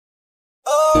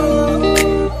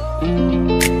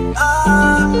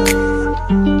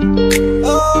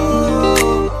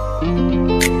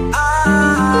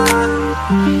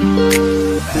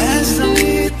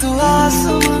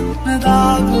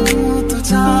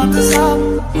चांद सा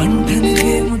बंधन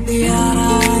के मुटियारा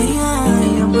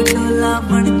आया बटोला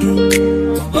बनके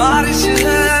बारिश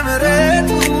है मेरे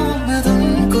तू मैं तुम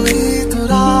कोई तू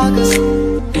राग सा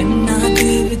कन्ना दे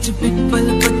विच पिपल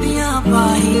पत्तियां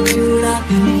पाई चूड़ा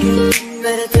करके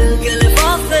मेरे दिल के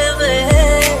लिफाफे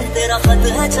में तेरा खत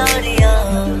है जानिया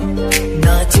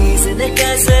ना चीज ने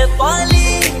कैसे पाली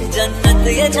जन्नत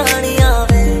ये जानिया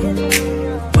वे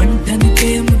बंधन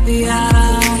के मुटियारा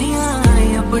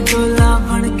आया बटोला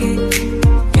बनके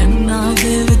कन्ना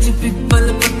दे विच पिपल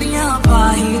पत्तियां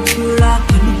पाई चूड़ा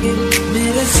करके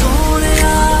मेरे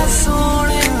सोनिया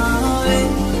सोनिया वे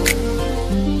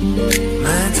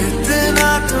मैं जितना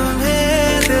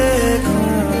तुम्हें देखूं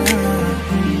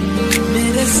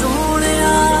मेरे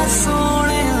सोनिया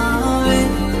सोनिया वे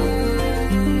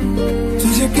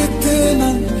तुझे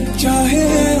कितना चाहे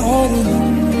और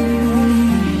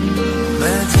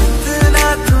मैं जितना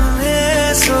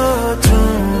तुम्हें सोचूं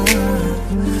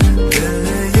दिल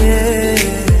ये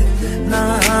ना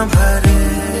भरे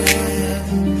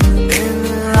इन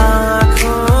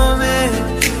आँखों में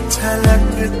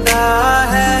झलकता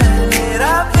है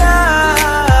मेरा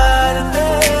प्यार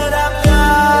तेरा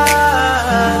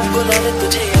प्यार बुलाने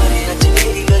तुझे यारे आज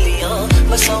मेरी गलियां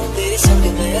बसाऊं तेरे संग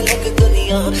मैं अलग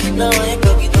दुनिया ना आए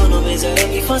कभी दोनों में जरा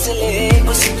भी फासले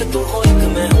बस एक तू हो एक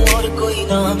मैं हूँ और कोई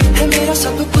ना है मेरा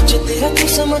सब कुछ तेरा तू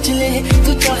समझ ले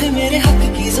तू चाहे मेरे हक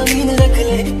की जमीन रख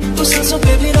ले तू सांसों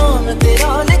पे भी नाम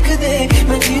तेरा लिख दे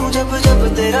मैं जीऊं जब जब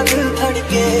तेरा दिल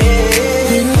धड़के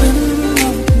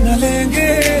न लेंगे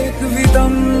कभी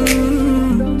दम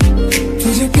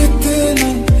तुझे कितना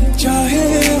चाहे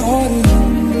और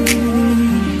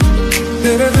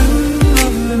तेरे बिन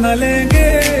न लेंगे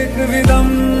कभी दम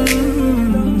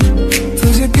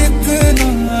तुझे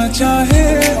कितना चाहे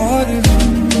और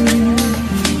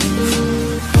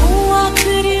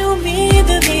आखिरी उम्मीद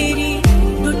मेरी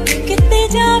लुट किते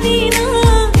जावी ना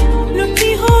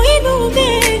लुटी होई नू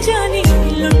बेजानी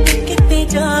लुट किते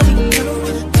जावी ना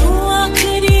तू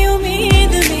आखिरी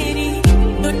उम्मीद मेरी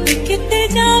लुट किते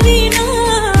जावी ना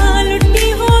लुटी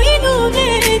होई नू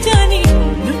बेजानी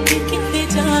लुट किते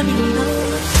जावी ना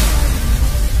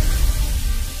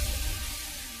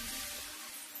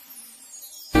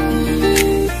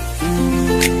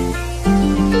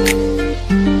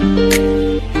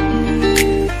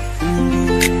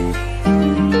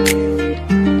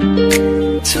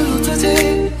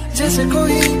जैसे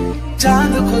कोई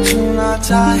चांद को छूना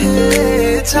चाहे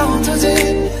चाहूं तुझे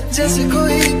जैसे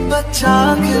कोई बच्चा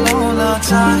खिलौना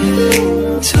चाहे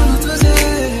छूं तुझे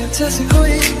जैसे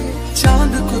कोई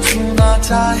चांद को छूना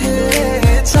चाहे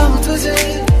चाहूं तुझे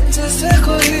जैसे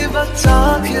कोई बच्चा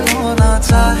खिलौना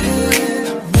चाहे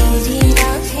मेरी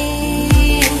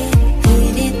राहें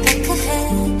तेरे तक है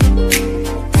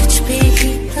तुझ पे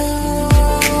ही तो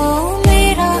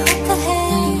मेरा हक है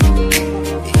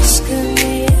इश्क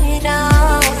मेरा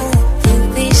तू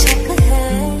बेशक है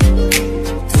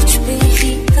तुझ पे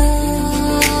ही तो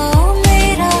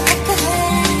मेरा हक है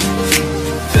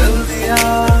चल दिया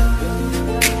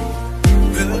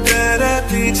दिल तेरे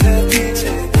पीछे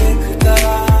पीछे देखता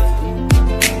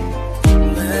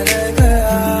मैं रह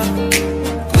गया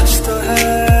कुछ तो है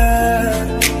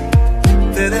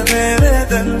तेरे मेरे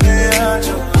दिल में आज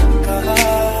कहा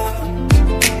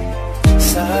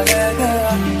सा रह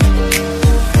गया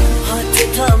हाथ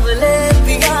थाम ले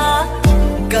पिया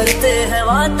करते हैं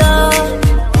वादा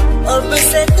अब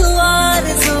से तू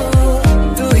आरज़ू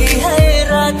तू ही है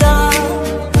इरादा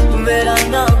मेरा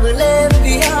नाम ले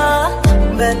पिया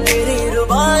मैं तेरी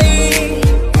रुबाई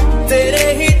तेरे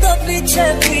ही तो पीछे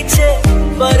पीछे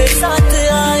बरसात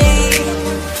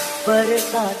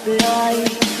आई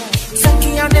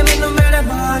सखियां ने मैनू मेरे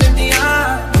मार दिया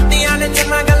ने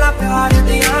चन्ना गल्ला प्यार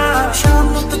दिया शाम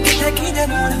नू तू किथे किदे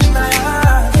नाल हुंदा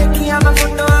आ देखिया मैं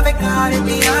फोटोआं बेकार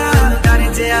दिया डर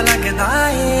जिहा लगदा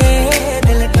ए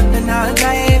दिल टुट ना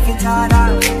जाए बेचारा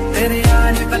तेरे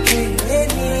यार बतेरे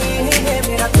ने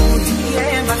मेरा तू जिए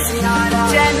बस यारा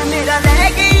चैन मेरा ले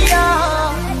गईया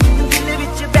दिल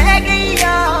विच बह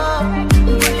गईया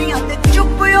गलियां ते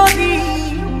चुप होदी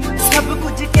सब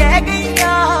कुछ कह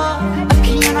गईया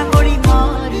अखियां ना गोली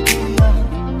मार दिया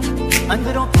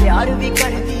अंदरों प्यार भी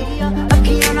कर दिया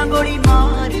अखियां ना गोली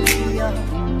मार दिया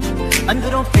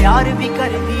अंदरों प्यार भी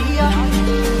कर दिया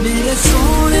मेरे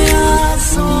सोनिया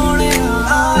सोनिया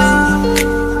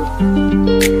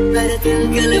मेरे दिल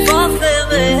के लिफाफे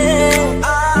में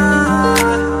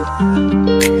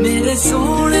मेरे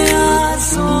सोनिया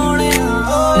सोनिया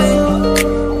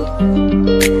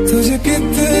तुझे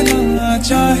कितना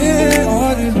चाहे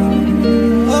और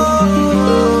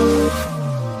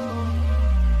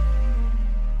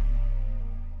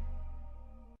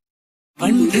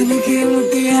बंधन के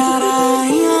मुटियारा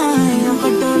आइयां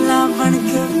पटोला बन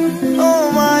के ओ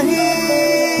माही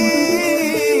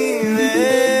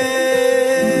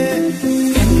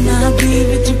कन्ना दी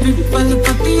विच पिपल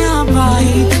पत्तियां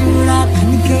पाई चूड़ा बन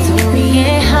के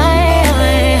ये हाय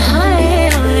हाय हाय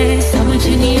हाय समझ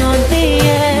नहीं आती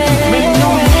है मैनू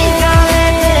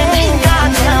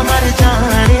महंगा मर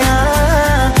जानिया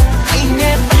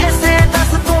इन्ने पैसे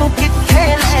दस तू किथे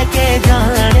लेके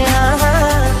जानिया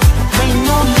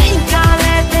मैनू महंगा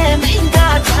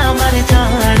मर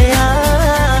जानिया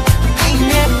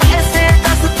इन्ने पैसे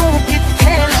दस तू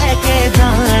किथे लेके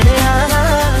जानिया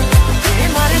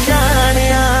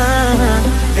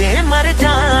ते मर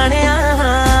जानिया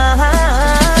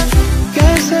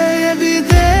कैसे ये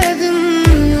बीते दिन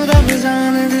रब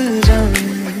जाने दिल जाने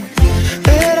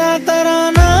तेरा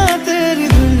तराना तेरी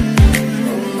धुन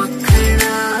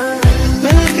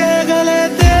मिलके गले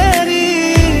तेरी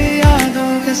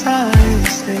यादों के साए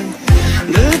से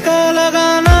दिल का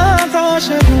लगाना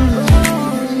शगुन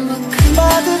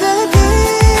बात दिल की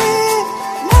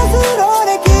नजरों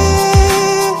की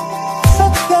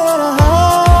सब कह रहा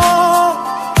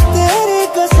तेरी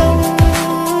कसम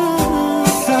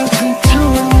सच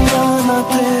छूंगा ना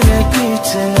तेरे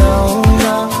पीछे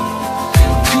आऊंगा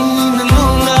छीन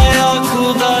लूंगा या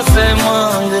खुदा से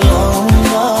मांग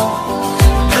लाऊंगा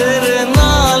तेरे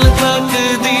नाल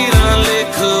तकदीरां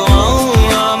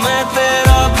लिखवाऊंगा मैं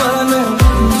तेरा बन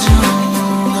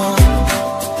जाऊंगा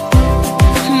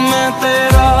मैं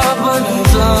तेरा बन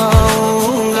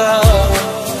जाऊंगा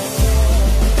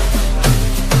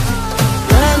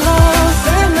नैनों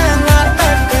से नैना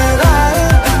टकराए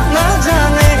ना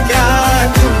जाने क्या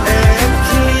तूने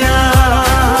किया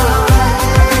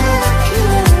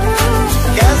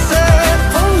कैसे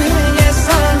तुम्हें ये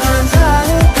समझ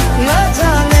आए ना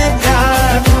जाने क्या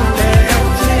तूने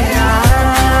किया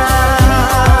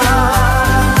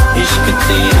इश्क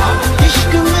तेरा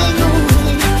इश्क मैनू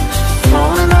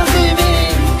रोन ना देवे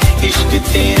इश्क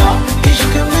तेरा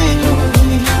इश्क मैनू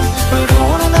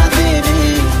रोन ना देवे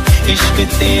इश्क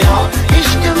तेरा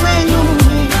इश्क मैनू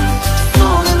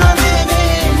रोन ना देवे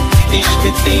इश्क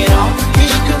तेरा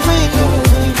इश्क मैनू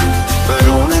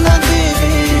रोन ना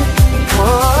देवे ओ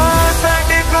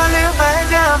साडे कोल बह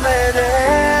जा मेरे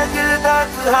दिल दा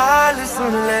हाल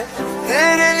सुन ले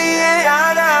तेरे लिए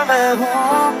यारा मैं हूँ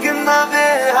कितना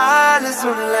बेहाल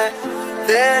सुन ले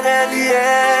तेरे लिए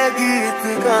गीत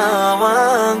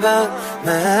गावांगा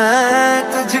मैं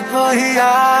तुझको ही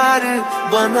यार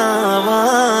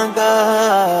बनावांगा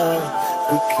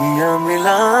दुखियां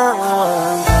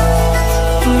मिलावांगा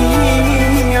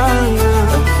दुखियां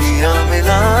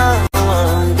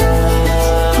मिलावांगा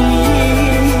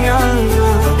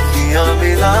दुखियां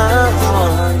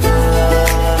मिलावांगा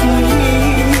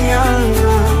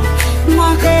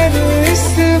मगर इस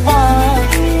बार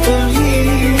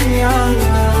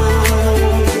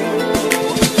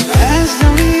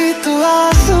तू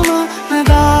आसमां मैं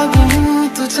दाग हूँ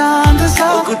तू चांद सा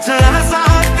कुछ ऐसा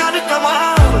कर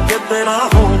कमाल के तेरा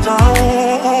हो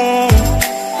जाऊं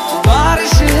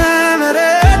बारिश है मेरे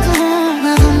तू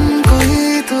मैं तुमको ही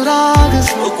तू राग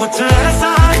सा कुछ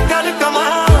ऐसा कर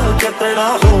कमाल के तेरा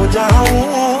हो जाऊं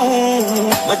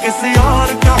मैं किसी और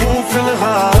का हूँ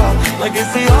फिलहाल मैं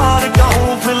किसी और का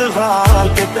हूँ फिलहाल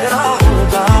के तेरा हो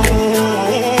जाऊं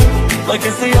मैं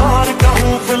किसी और का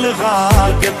हूँ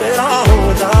फिलहाल के तेरा हो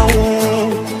जाऊं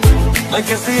मैं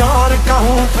किसी और का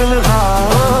हूँ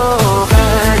फिलहाल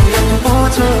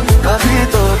पूछो कभी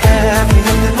तो है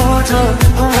पूछो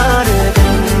तुम्हारे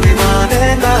बिन दीवाने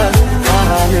का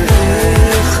हाल है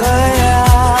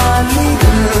ख्याली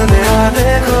दुनिया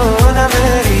देखो ना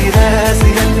मेरी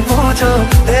हैसियत पूछो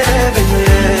तेरे बिन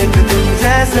एक दिन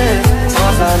जैसे 100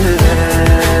 साल है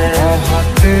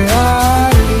बहुत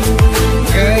आई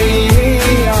गई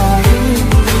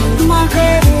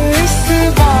मगर इस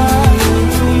बार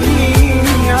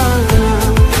दुनिया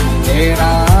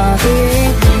तेरा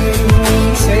देखने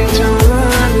से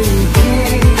जान के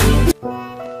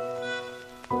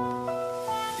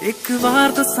एक बार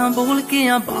दसा बोल के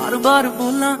या बार बार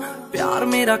बोला प्यार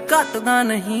मेरा घटदा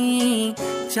नहीं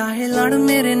चाहे लड़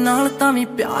मेरे नाल तां वी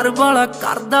प्यार वाला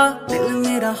करदा दिल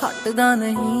मेरा हटदा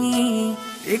नहीं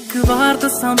एक बार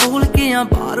दसा बोल के या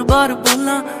बार बार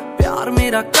बोला प्यार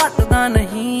मेरा घटदा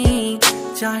नहीं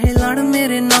चाहे लड़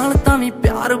मेरे नाल तां वी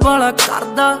प्यार वाला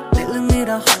करदा दिल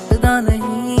मेरा हटदा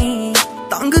नहीं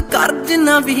तंग कर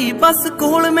जिन्ना भी बस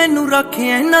कोल मैनू रखे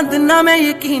इन्हां दिनां मैं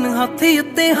यकीन हत्थ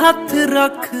उत्ते हत्थ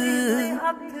रख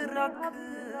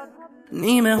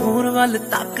नी मैं होर वल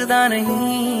तकदा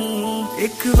नहीं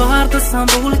एक बार दसा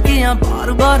बोल के या बार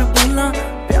बार बोला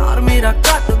प्यार मेरा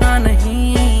घटदा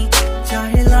नहीं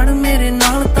चाहे लड़ मेरे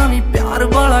नाल तां वी प्यार प्यार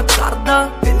वाला करदा,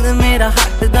 दिल मेरा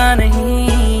हटदा नहीं।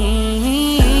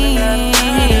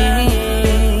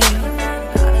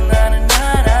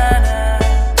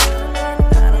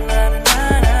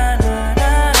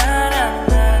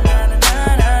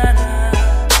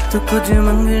 तू कुछ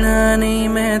मंगना नहीं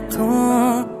मैथों,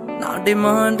 ना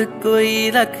डिमांड कोई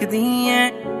रखदी है,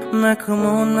 मैं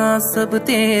खमौना सब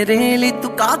तेरे लिए, तू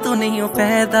का तो नहीं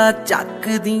फायदा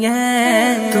चकदी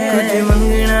है। तू कुछ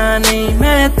मंगना नहीं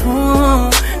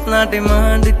मैथों, ना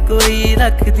डिमांड कोई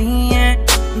रखदी है,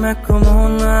 मैं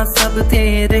खमौना सब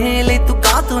तेरे लिए, तू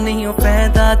का तो नहीं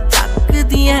फायदा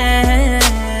चकदी है।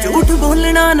 झूठ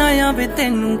बोलना ना आवे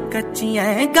तेनू कच्चियां,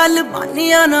 गल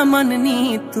मानिया ना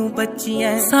मननी तू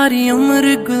बच्चियां। सारी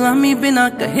उम्र गुलामी बिना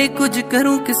कहे कुछ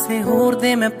करूं किसे होर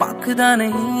दे, मैं पखदा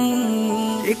नहीं।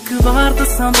 एक बार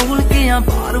दसा बोल के या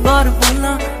बार बार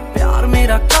बोला, प्यार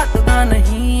मेरा घटदा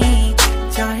नहीं।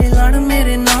 चाहे लड़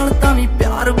मेरे नाल तां वी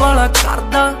प्यार वाला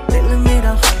करदा, दिल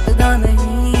मेरा हटदा नहीं।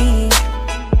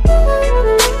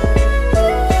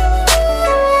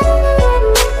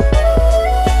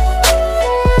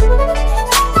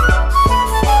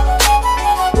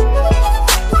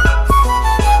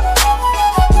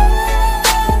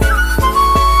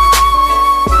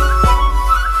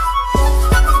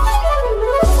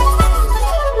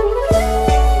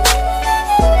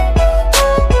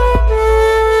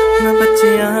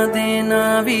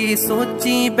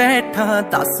 सोची बैठा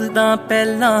दसदा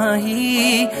पहला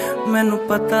ही, मैनू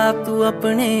पता तू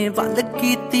अपने वल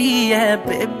कीती है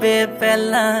बेबे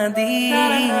पहला दी।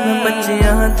 मैं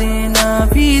बच्चियां देना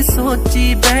भी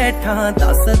सोची बैठा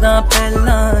दसदा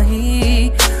पहला ही,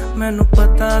 मैनू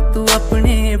पता तू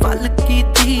अपने वल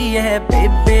कीती है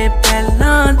बेबे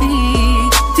पहला दी।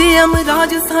 जे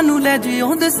अमराज सानू लै जे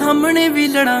ओंदे सामने भी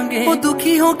लड़ांगे, वो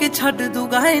दुखी हो के छड्ड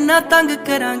दूगा इना तंग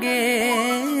करांगे।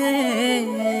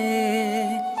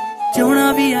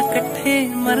 जिउणा भी आ कट्ठे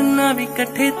मरना भी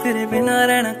कट्ठे, तेरे बिना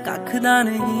रहना कखदा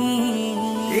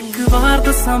नहीं। एक बार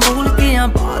दसा बोल के या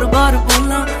बार बार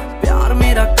बोला, प्यार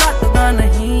मेरा घटदा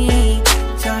नहीं।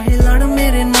 चाहे लड़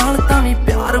मेरे नाल तां वी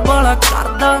प्यार वाला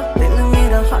करदा,